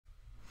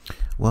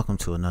Welcome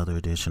to another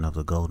edition of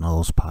the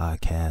Noles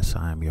Podcast.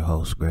 I am your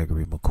host,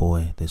 Gregory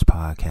McCoy. This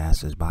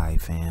podcast is by a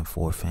fan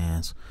for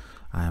fans.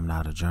 I am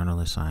not a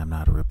journalist. I am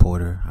not a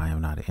reporter. I am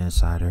not an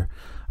insider.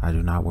 I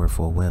do not work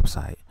for a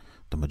website.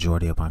 The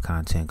majority of my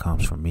content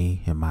comes from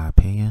me, in my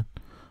opinion.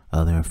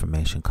 Other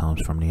information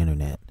comes from the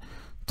internet.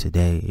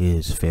 Today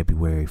is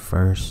February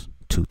 1st,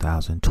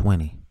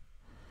 2020.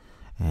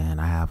 And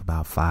I have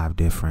about 5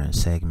 different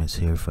segments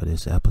here for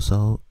this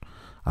episode.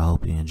 I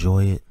hope you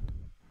enjoy it.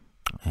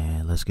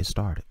 And let's get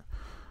started.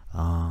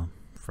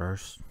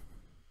 First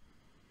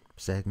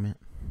segment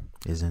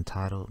is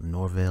entitled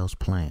Norvell's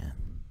Plan.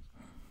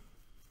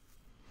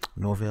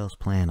 Norvell's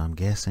plan, I'm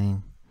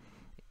guessing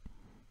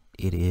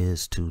it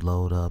is to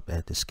load up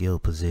at the skill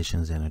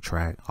positions and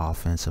attract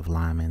offensive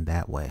linemen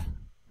that way.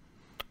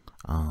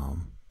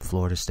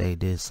 Florida State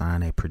did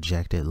sign a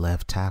projected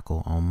left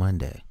tackle on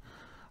Monday.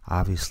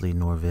 Obviously,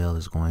 Norvell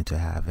is going to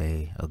have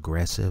a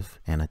aggressive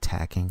and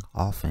attacking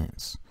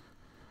offense.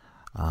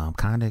 I'm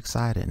kind of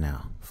excited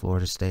now.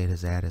 Florida State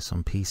has added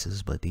some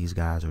pieces, but these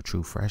guys are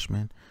true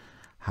freshmen.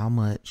 How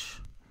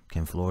much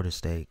can Florida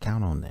State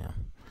count on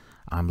them?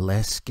 I'm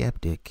less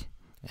skeptic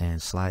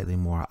and slightly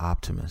more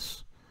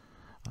optimist.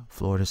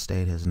 Florida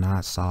State has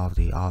not solved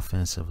the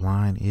offensive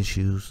line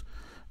issues,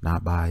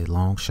 not by a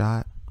long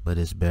shot, but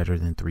it's better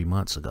than 3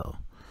 months ago.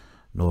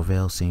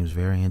 Norvell seems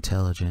very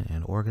intelligent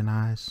and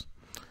organized.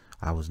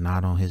 I was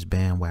not on his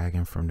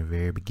bandwagon from the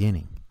very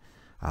beginning.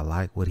 I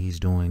like what he's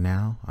doing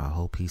now. I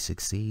hope he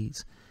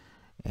succeeds.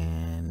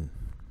 And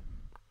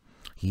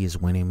he is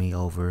winning me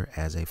over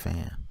as a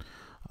fan.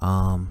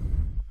 I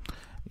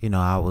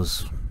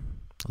was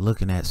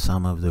looking at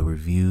some of the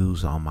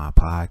reviews on my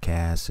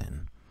podcast,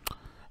 and,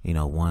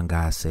 one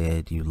guy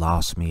said, "You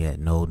lost me at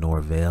no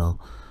Norvell."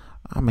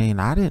 I mean,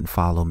 I didn't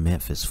follow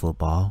Memphis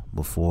football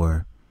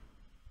before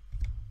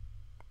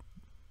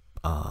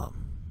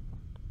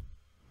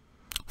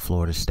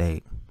Florida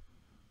State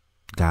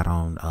got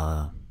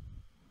on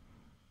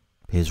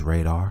his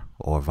radar,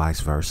 or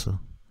vice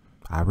versa.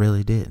 I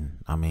really didn't.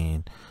 I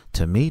mean,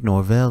 to me,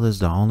 Norvell is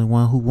the only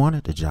one who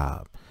wanted the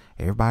job.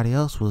 Everybody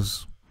else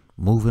was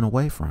moving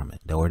away from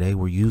it, or they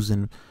were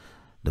using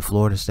the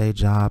Florida State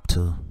job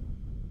to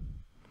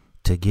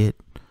get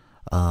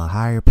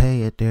higher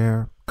pay at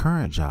their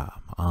current job.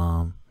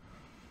 I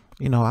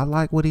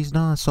like what he's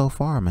done so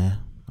far, man.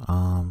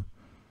 But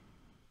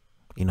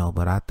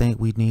I think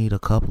we need a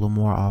couple of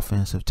more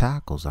offensive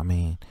tackles. I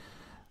mean,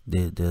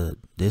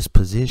 this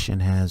position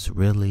has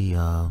really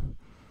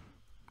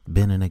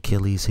been an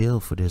Achilles heel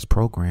for this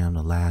program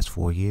the last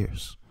 4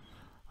 years.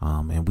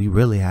 And we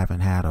really haven't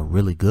had a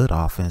really good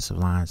offensive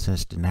line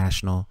since the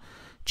national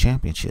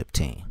championship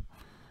team.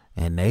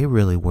 And they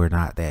really were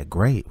not that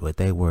great, but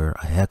they were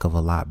a heck of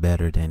a lot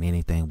better than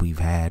anything we've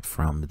had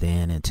from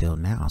then until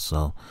now.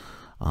 So,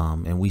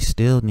 and we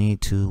still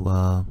need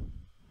to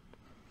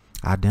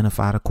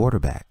identify the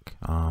quarterback.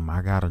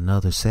 I got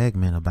another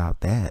segment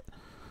about that.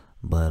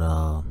 But,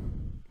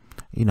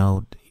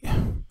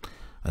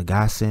 a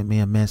guy sent me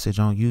a message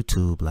on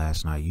YouTube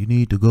last night. You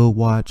need to go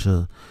watch.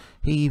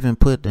 He even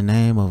put the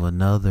name of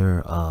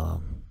another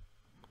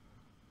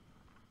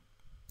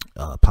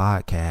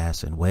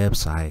podcast and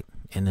website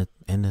in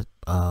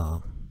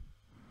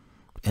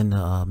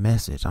the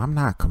message. I'm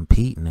not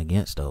competing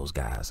against those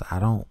guys. I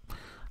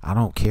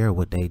don't care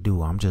what they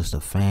do. I'm just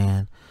a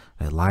fan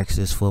that likes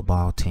this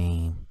football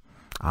team.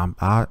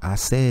 I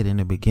said in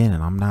the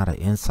beginning, I'm not an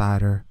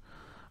insider.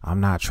 I'm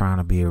not trying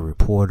to be a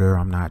reporter.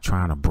 I'm not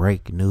trying to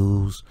break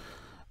news.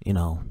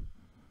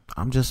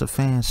 I'm just a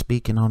fan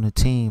speaking on the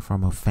team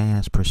from a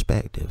fan's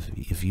perspective.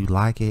 If you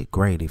like it,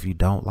 great. If you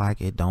don't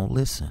like it, don't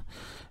listen.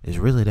 It's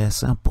really that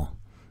simple.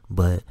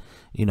 But,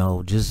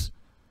 just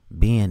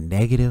being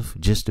negative,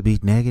 just to be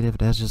negative,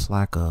 that's just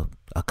like a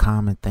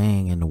common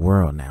thing in the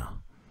world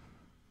now.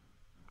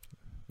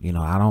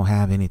 I don't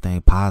have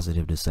anything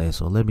positive to say,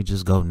 so let me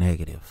just go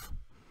negative.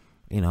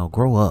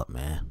 Grow up,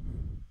 man.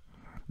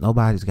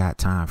 Nobody's got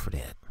time for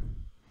that.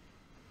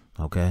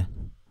 Okay?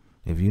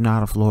 If you're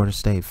not a Florida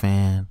State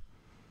fan,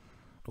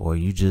 or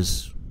you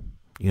just,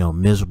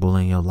 miserable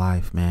in your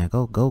life, man,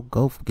 go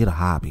get a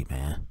hobby,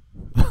 man.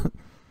 All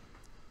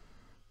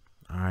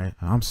right?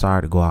 I'm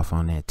sorry to go off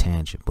on that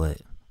tangent, but,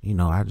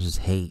 I just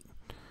hate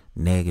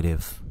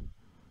negative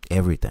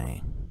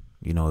everything.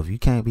 If you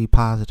can't be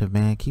positive,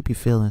 man, keep your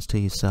feelings to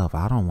yourself.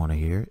 I don't want to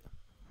hear it.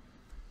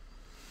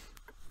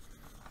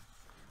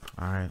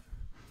 All right?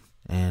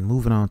 And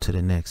moving on to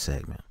the next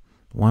segment.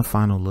 One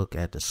final look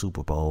at the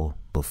Super Bowl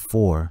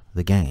before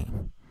the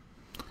game.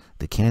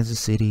 The Kansas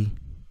City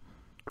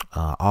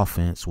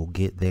offense will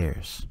get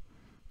theirs.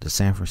 The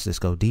San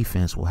Francisco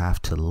defense will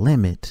have to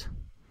limit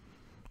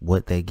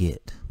what they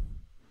get.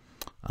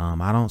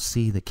 I don't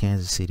see the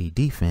Kansas City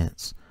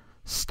defense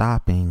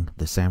stopping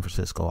the San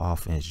Francisco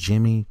offense.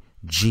 Jimmy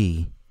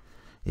G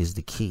is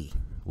the key.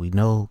 We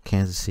know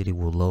Kansas City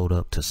will load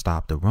up to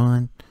stop the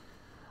run.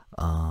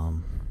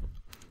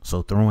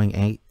 So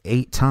throwing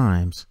eight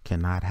times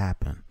cannot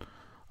happen.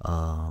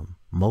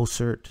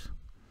 Mostert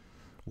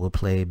will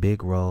play a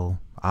big role.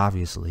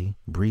 Obviously,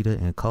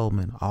 Breida and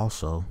Coleman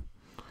also.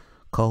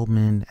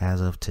 Coleman, as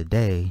of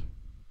today,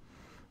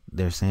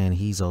 they're saying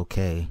he's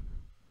okay.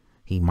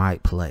 He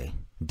might play.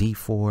 D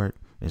Ford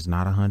is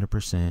not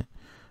 100%.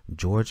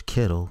 George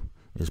Kittle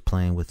is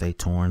playing with a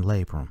torn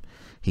labrum.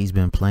 He's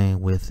been playing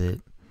with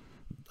it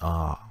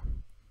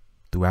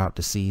throughout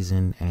the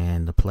season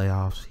and the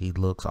playoffs. He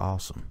looks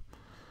awesome.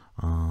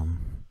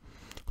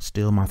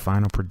 Still, my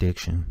final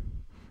prediction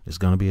is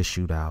going to be a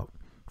shootout.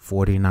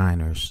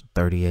 49ers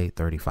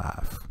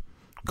 38-35.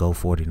 Go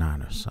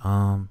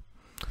 49ers.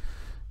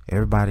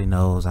 Everybody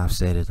knows, I've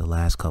said it the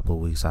last couple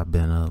of weeks, I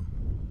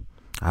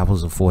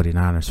was a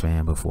 49ers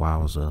fan before I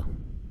was a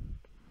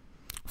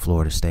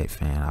Florida State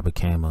fan. I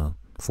became a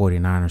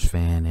 49ers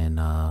fan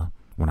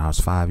when I was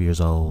 5 years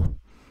old,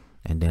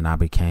 and then I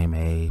became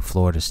a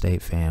Florida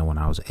State fan when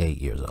I was 8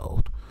 years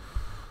old.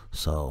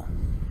 So,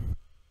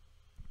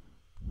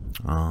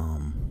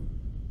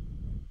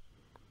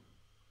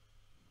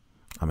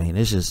 I mean,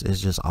 it's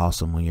just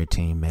awesome when your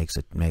team makes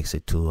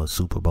it to a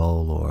Super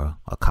Bowl or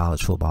a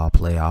college football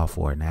playoff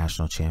or a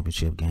national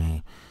championship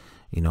game.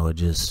 You know, it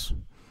just,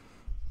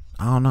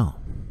 I don't know.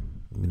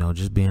 You know,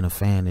 just being a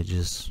fan, it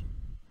just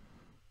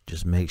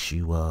makes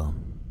you,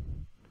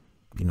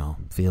 you know,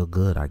 feel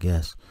good, I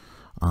guess.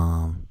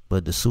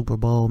 But the Super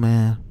Bowl,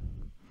 man,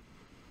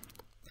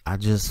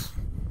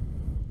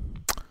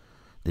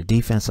 the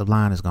defensive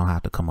line is going to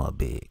have to come up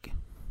big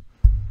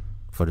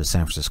for the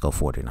San Francisco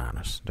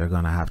 49ers. They're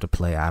going to have to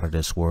play out of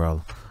this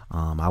world.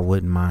 I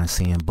wouldn't mind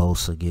seeing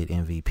Bosa get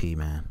MVP,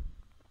 man.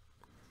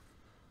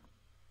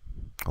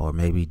 Or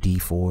maybe D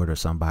Ford or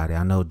somebody.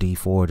 I know D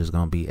Ford is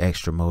going to be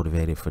extra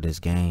motivated for this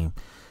game,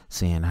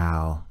 seeing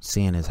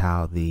as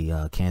how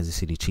the Kansas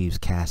City Chiefs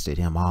casted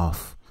him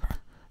off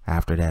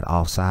after that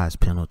offsides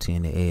penalty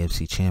in the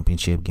AFC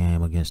Championship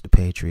game against the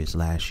Patriots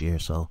last year.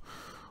 So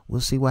we'll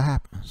see what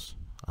happens.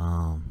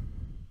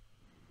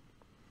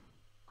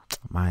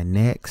 My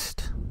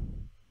next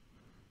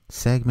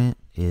segment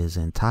is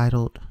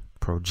entitled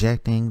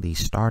Projecting the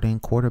Starting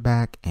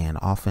Quarterback and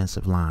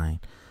Offensive Line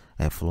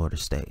at Florida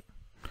State.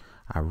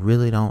 I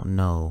really don't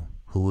know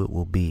who it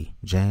will be.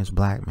 James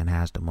Blackman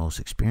has the most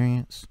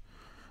experience.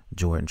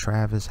 Jordan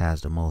Travis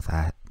has the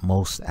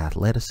most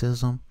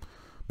athleticism,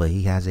 but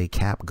he has a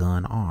cap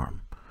gun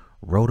arm.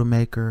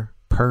 Rodemaker,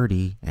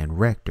 Purdy, and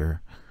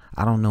Rector,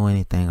 I don't know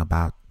anything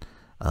about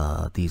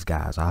these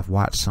guys. I've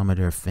watched some of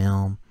their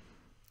film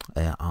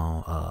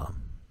on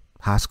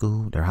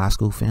their high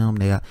school film.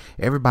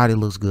 Everybody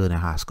looks good in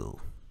high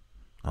school.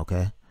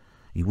 Okay?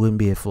 You wouldn't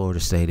be at Florida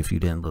State if you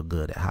didn't look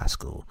good at high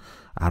school.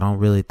 I don't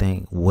really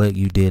think what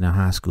you did in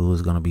high school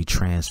is going to be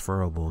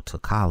transferable to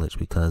college,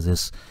 because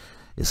it's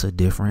a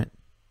different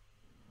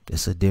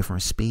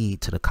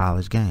speed to the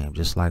college game.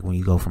 Just like when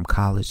you go from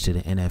college to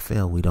the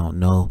NFL, we don't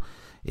know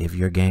if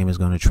your game is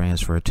going to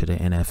transfer to the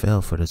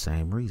NFL for the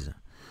same reason.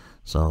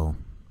 So,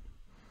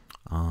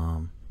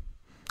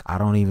 I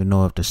don't even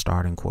know if the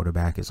starting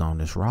quarterback is on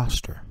this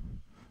roster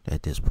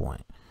at this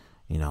point.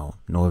 You know,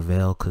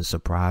 Norvell could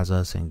surprise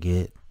us and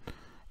get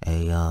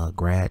a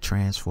grad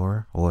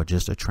transfer or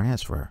just a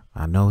transfer.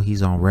 I know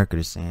he's on record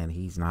as saying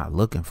he's not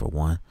looking for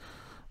one,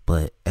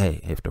 but hey,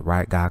 if the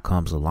right guy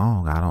comes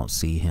along, I don't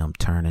see him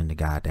turning the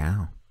guy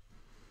down.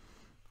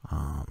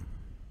 I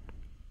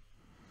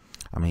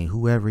mean,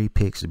 whoever he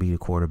picks to be the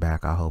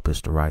quarterback, I hope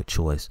it's the right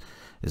choice.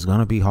 It's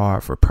going to be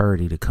hard for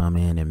Purdy to come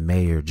in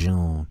May or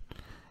June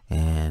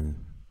and,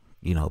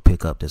 you know,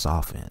 pick up this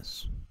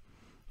offense.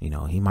 You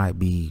know, he might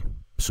be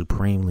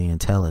supremely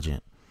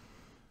intelligent,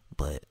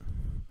 but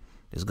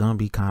it's going to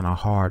be kind of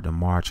hard to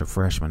march a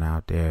freshman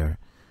out there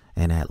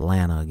in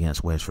Atlanta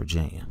against West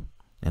Virginia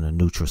in a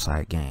neutral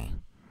site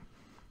game.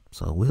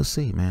 So we'll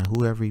see, man.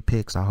 Whoever he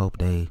picks, I hope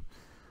I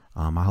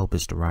hope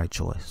it's the right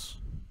choice.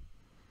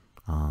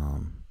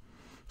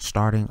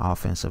 Starting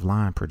offensive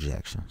line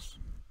projections.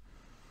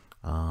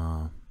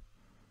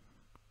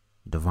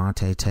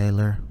 Devontae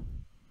Taylor,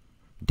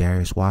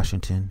 Darius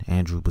Washington,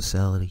 Andrew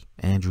Baselli,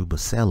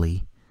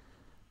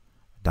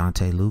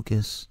 Dante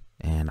Lucas,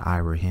 and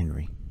Ira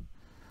Henry.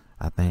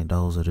 I think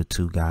those are the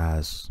 2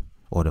 guys,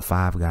 or the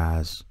 5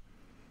 guys,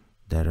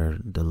 that are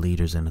the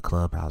leaders in the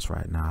clubhouse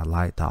right now. I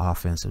like the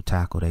offensive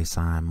tackle they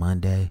signed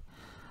Monday.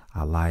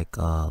 I like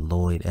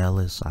Lloyd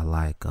Ellis. I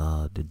like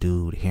the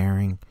dude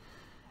Herring.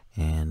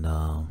 And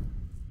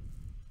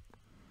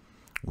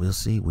we'll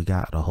see. We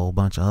got a whole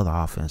bunch of other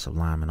offensive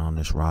linemen on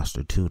this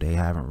roster too. They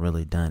haven't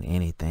really done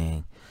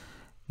anything,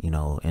 you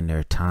know, in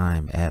their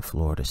time at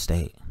Florida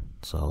State.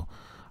 So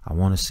I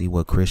want to see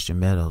what Christian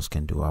Meadows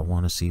can do. I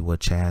want to see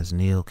what Chaz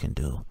Neal can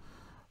do.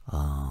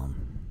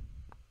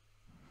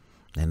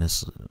 And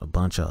there's a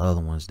bunch of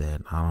other ones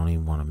that I don't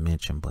even want to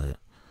mention, but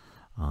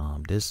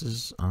this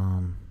is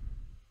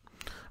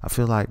I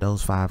feel like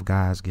those 5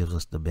 guys gives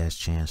us the best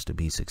chance to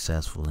be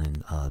successful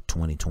in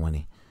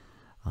 2020.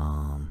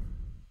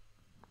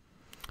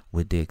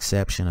 With the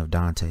exception of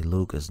Dante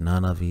Lucas,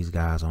 none of these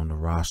guys on the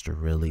roster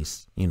really,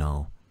 you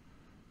know,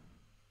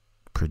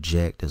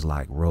 project as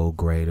like road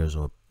graders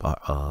or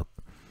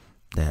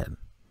that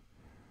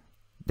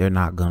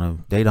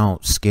they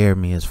don't scare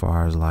me as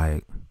far as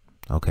like,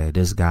 okay,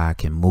 this guy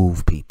can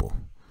move people.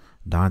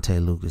 Dante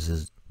Lucas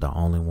is the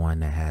only one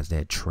that has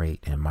that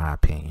trait, in my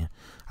opinion.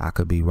 I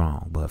could be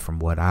wrong, but from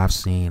what I've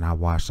seen, I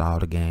watched all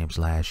the games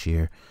last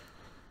year.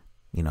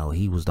 You know,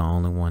 he was the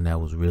only one that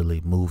was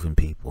really moving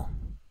people.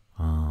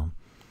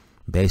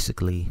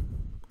 Basically,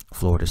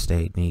 Florida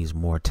State needs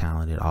more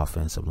talented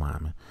offensive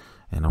linemen,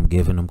 and I'm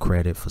giving them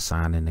credit for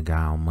signing the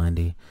guy on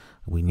Monday.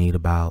 We need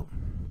about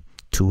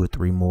 2 or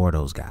 3 more of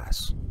those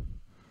guys.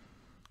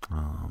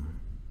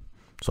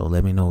 So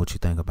let me know what you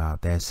think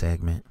about that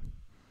segment.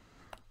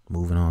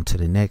 Moving on to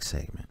the next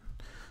segment.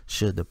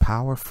 Should the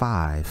Power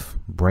 5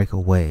 break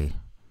away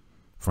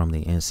from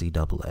the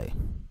NCAA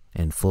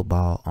in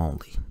football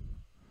only?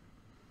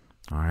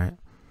 All right.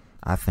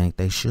 I think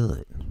they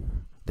should.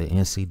 The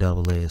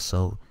NCAA is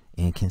so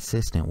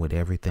inconsistent with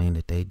everything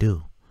that they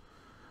do.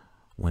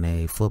 When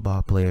a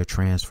football player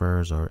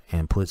transfers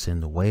and puts in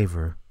the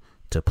waiver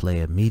to play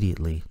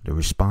immediately, the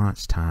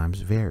response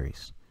times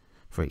varies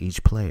for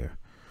each player.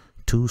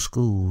 2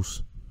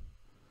 schools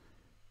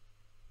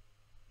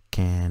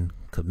can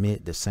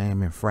commit the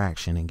same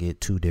infraction and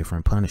get 2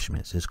 different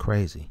punishments. It's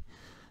crazy.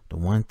 The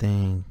one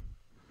thing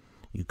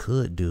you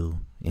could do,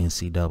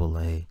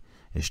 NCAA,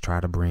 is try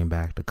to bring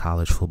back the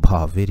college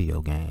football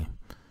video game.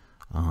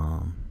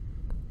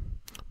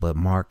 But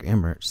Mark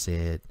Emmert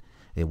said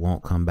it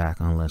won't come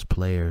back unless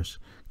players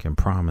can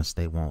promise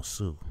they won't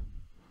sue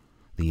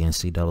the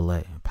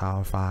NCAA.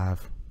 Power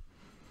 5,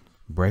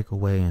 break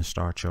away and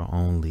start your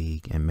own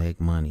league and make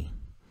money.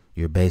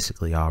 You're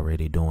basically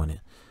already doing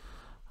it.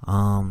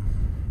 The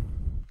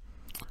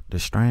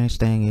strange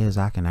thing is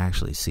I can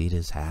actually see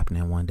this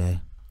happening one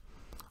day.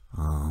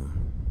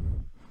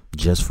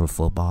 Just for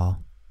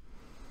football.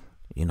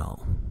 You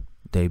know,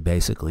 they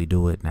basically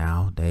do it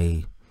now.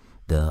 The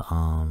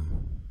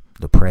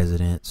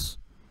presidents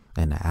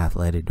and the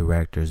athletic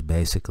directors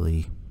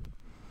basically,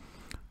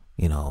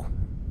 you know,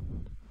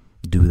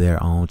 do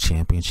their own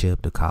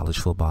championship, the college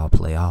football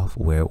playoff,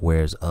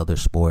 whereas other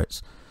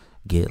sports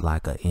get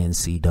like a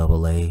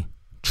NCAA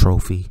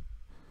trophy.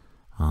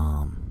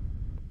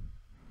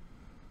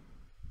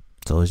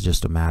 So it's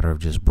just a matter of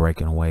just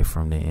breaking away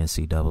from the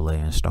NCAA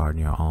and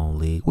starting your own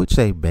league, which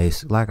they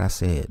like I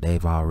said,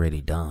 they've already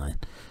done.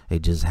 They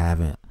just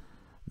haven't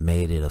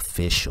made it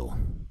official.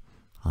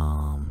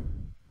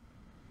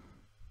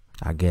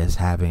 I guess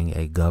having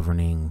a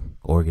governing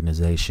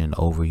organization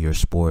over your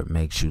sport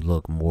makes you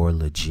look more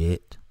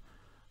legit.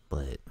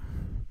 But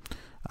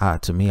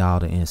to me, all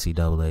the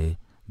NCAA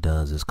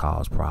does is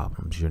cause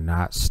problems. You're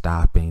not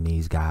stopping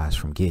these guys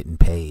from getting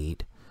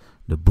paid.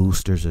 The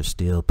boosters are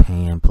still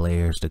paying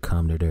players to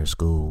come to their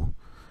school.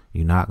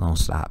 You're not going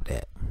to stop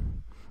that.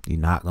 You're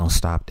not going to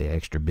stop the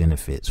extra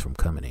benefits from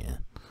coming in.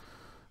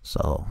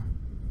 So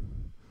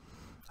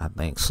I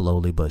think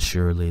slowly but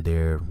surely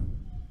they're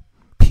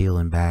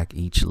peeling back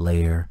each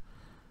layer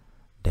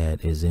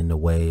that is in the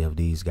way of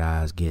these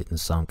guys getting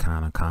some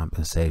kind of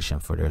compensation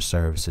for their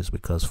services,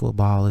 because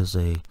football is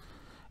a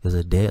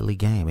deadly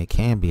game. It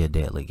can be a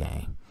deadly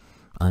game.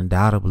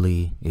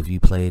 Undoubtedly, if you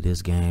play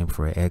this game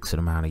for X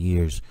amount of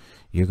years,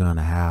 you're going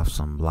to have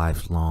some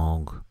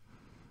lifelong,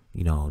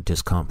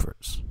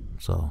 discomforts.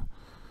 So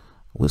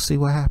we'll see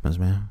what happens,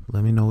 man.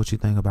 Let me know what you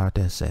think about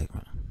that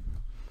segment.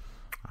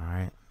 All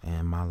right.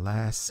 And my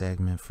last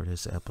segment for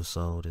this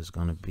episode is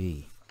going to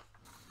be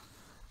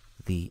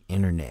the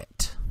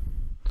internet.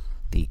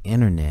 The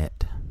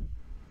internet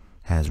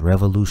has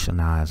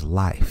revolutionized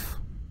life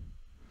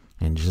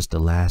in just the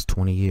last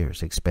 20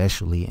 years,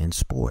 especially in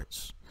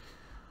sports.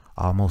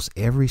 Almost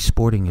every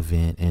sporting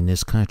event in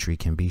this country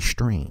can be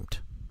streamed.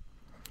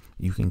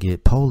 You can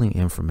get polling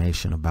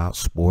information about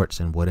sports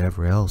and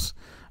whatever else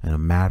in a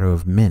matter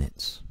of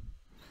minutes.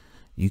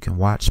 You can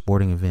watch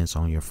sporting events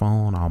on your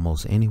phone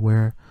almost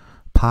anywhere.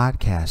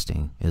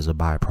 Podcasting is a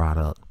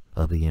byproduct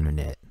of the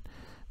internet.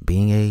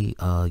 Being a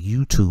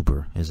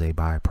YouTuber is a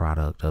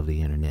byproduct of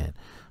the internet.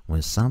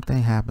 When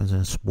something happens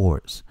in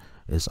sports,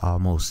 it's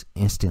almost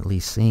instantly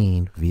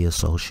seen via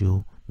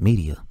social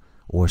media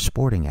or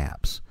sporting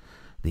apps.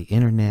 The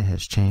internet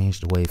has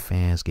changed the way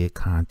fans get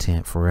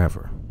content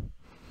forever.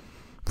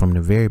 From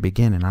the very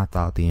beginning, I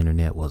thought the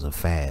internet was a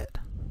fad,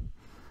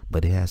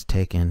 but it has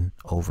taken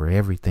over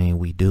everything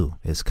we do.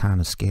 It's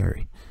kind of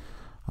scary.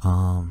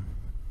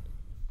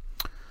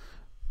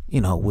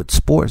 Would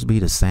sports be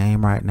the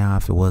same right now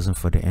if it wasn't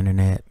for the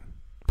internet?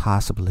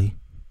 Possibly.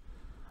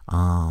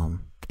 The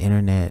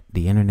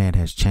internet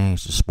has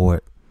changed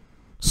the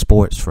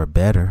sports for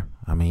better.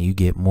 I mean, you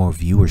get more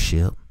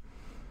viewership.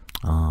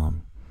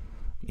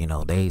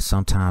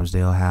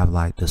 They'll have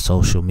like the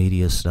social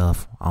media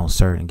stuff on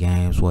certain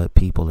games, what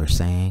people are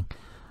saying.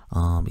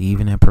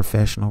 Even in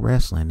professional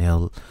wrestling,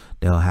 they'll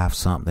have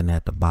something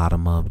at the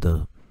bottom of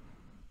the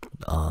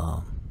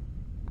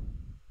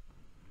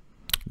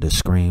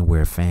screen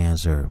where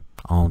fans are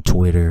on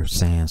Twitter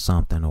saying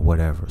something or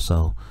whatever.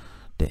 So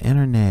the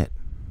internet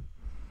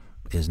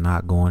is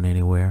not going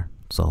anywhere.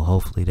 So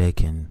hopefully they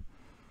can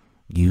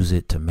use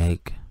it to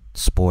make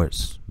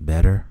sports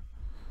better.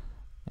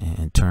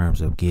 in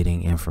terms of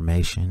getting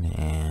information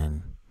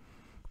and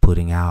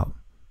putting out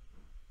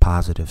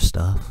positive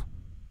stuff.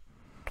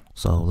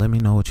 So let me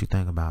know what you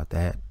think about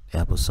that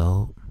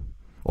episode,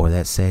 or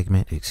that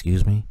segment,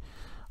 excuse me.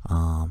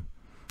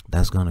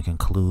 That's going to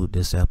conclude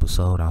this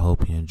episode. I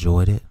hope you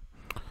enjoyed it.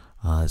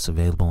 It's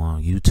available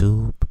on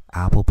YouTube,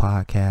 Apple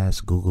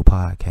Podcasts, Google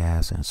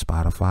Podcasts, and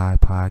Spotify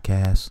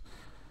Podcasts.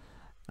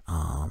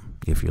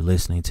 If you're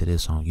listening to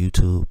this on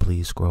YouTube,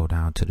 please scroll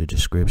down to the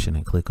description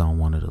and click on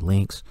one of the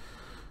links.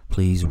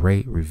 Please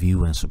rate,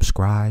 review, and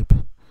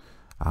subscribe.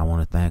 I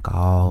want to thank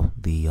all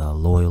the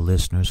loyal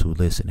listeners who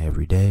listen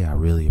every day. I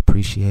really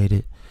appreciate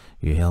it.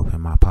 You're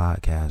helping my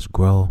podcast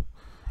grow.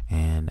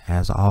 And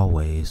as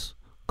always,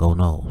 go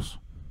Noles.